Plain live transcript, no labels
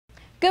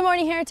Good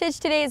morning, Heritage.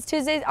 Today is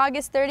Tuesday,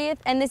 August 30th,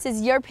 and this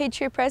is your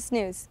Patriot Press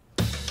News.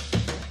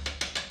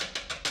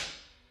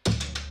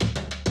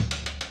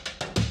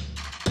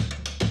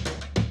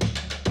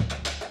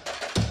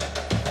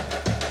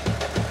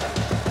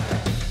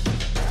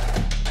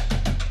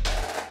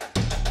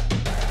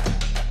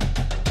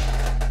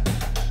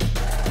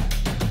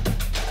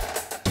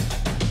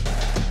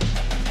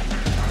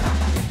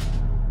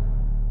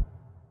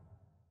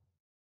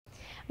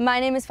 My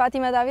name is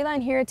Fatima Davila,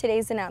 and here are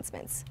today's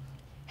announcements.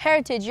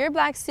 Heritage, your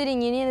Black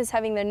Student Union is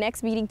having their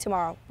next meeting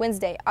tomorrow,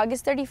 Wednesday,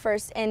 August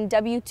 31st in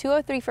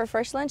W203 for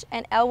first lunch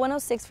and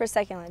L106 for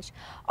second lunch.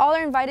 All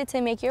are invited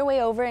to make your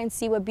way over and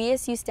see what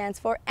BSU stands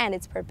for and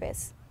its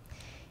purpose.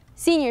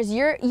 Seniors,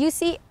 your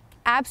UC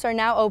apps are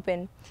now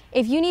open.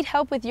 If you need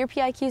help with your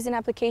PIQs and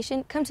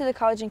application, come to the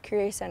College and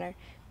Career Center.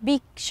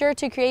 Be sure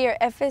to create your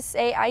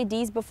FSA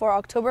IDs before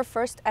October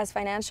 1st as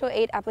financial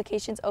aid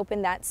applications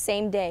open that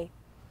same day.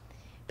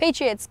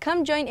 Patriots,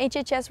 come join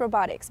HHS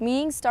Robotics.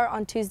 Meetings start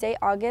on Tuesday,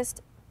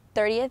 August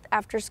 30th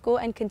after school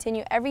and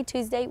continue every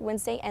Tuesday,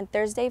 Wednesday, and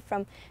Thursday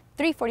from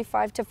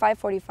 3:45 to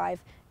 5:45.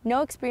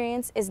 No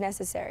experience is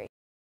necessary.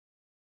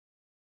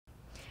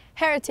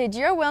 Heritage,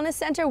 your wellness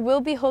center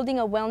will be holding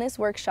a wellness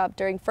workshop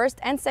during first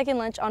and second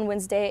lunch on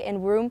Wednesday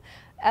in room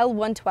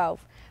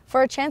L112.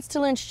 For a chance to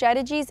learn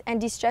strategies and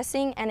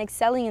de-stressing and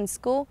excelling in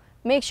school,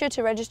 make sure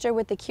to register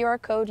with the QR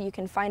code you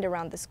can find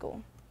around the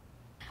school.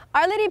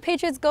 Our Lady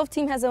Patriots golf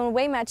team has an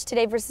away match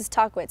today versus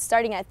Talkwitz,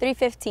 starting at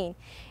 3:15.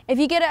 If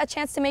you get a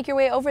chance to make your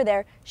way over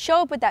there,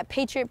 show up with that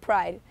Patriot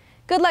pride.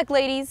 Good luck,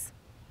 ladies.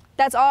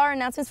 That's all our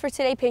announcements for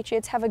today,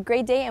 Patriots. Have a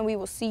great day, and we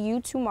will see you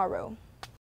tomorrow.